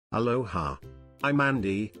Aloha. I'm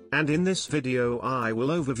Andy, and in this video I will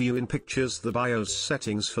overview in pictures the BIOS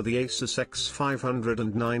settings for the ASUS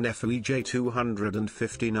X509FA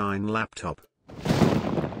BIOS laptop.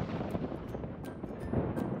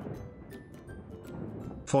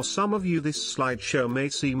 For some of you this slideshow may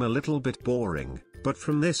seem a little bit boring, but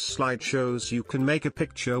from this slide shows you can make a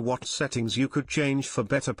picture what settings you could change for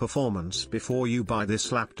better performance before you buy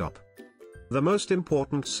this laptop. The most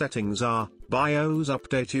important settings are BIOS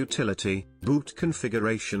update utility, boot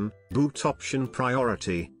configuration, boot option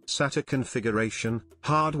priority, SATA configuration,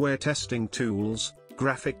 hardware testing tools,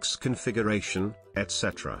 graphics configuration,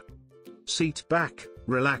 etc. Sit back,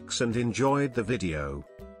 relax and enjoy the video.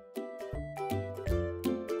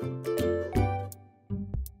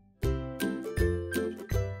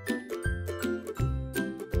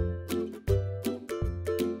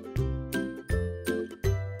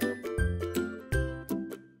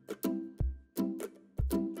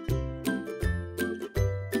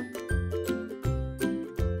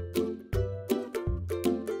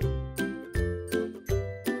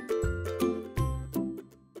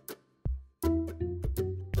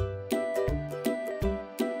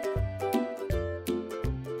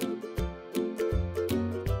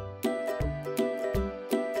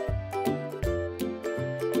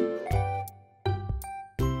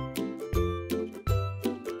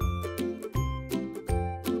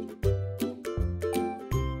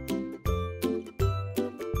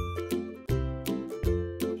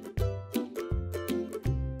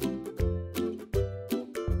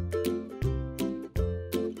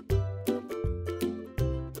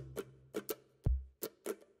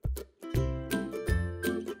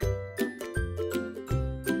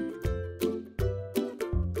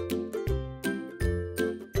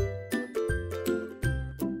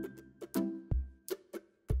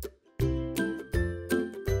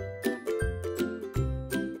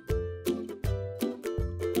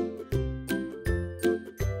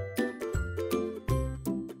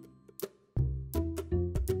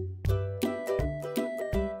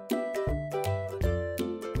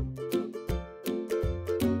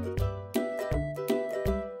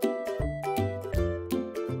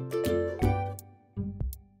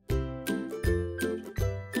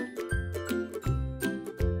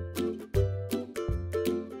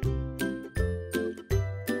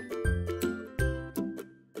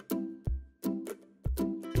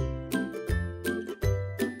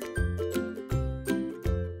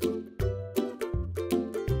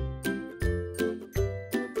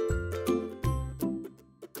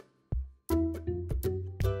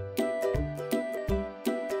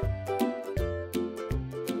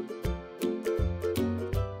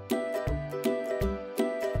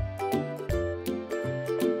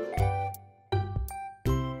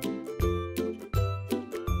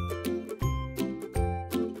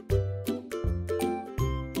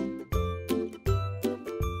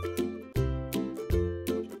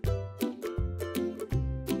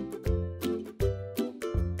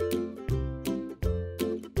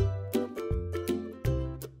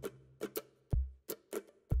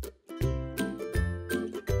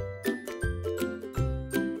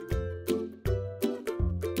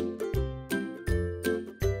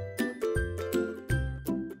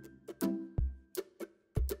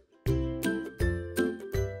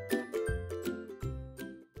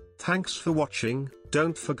 Thanks for watching.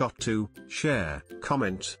 Don't forget to share,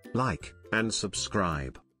 comment, like, and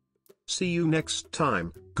subscribe. See you next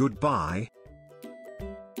time. Goodbye.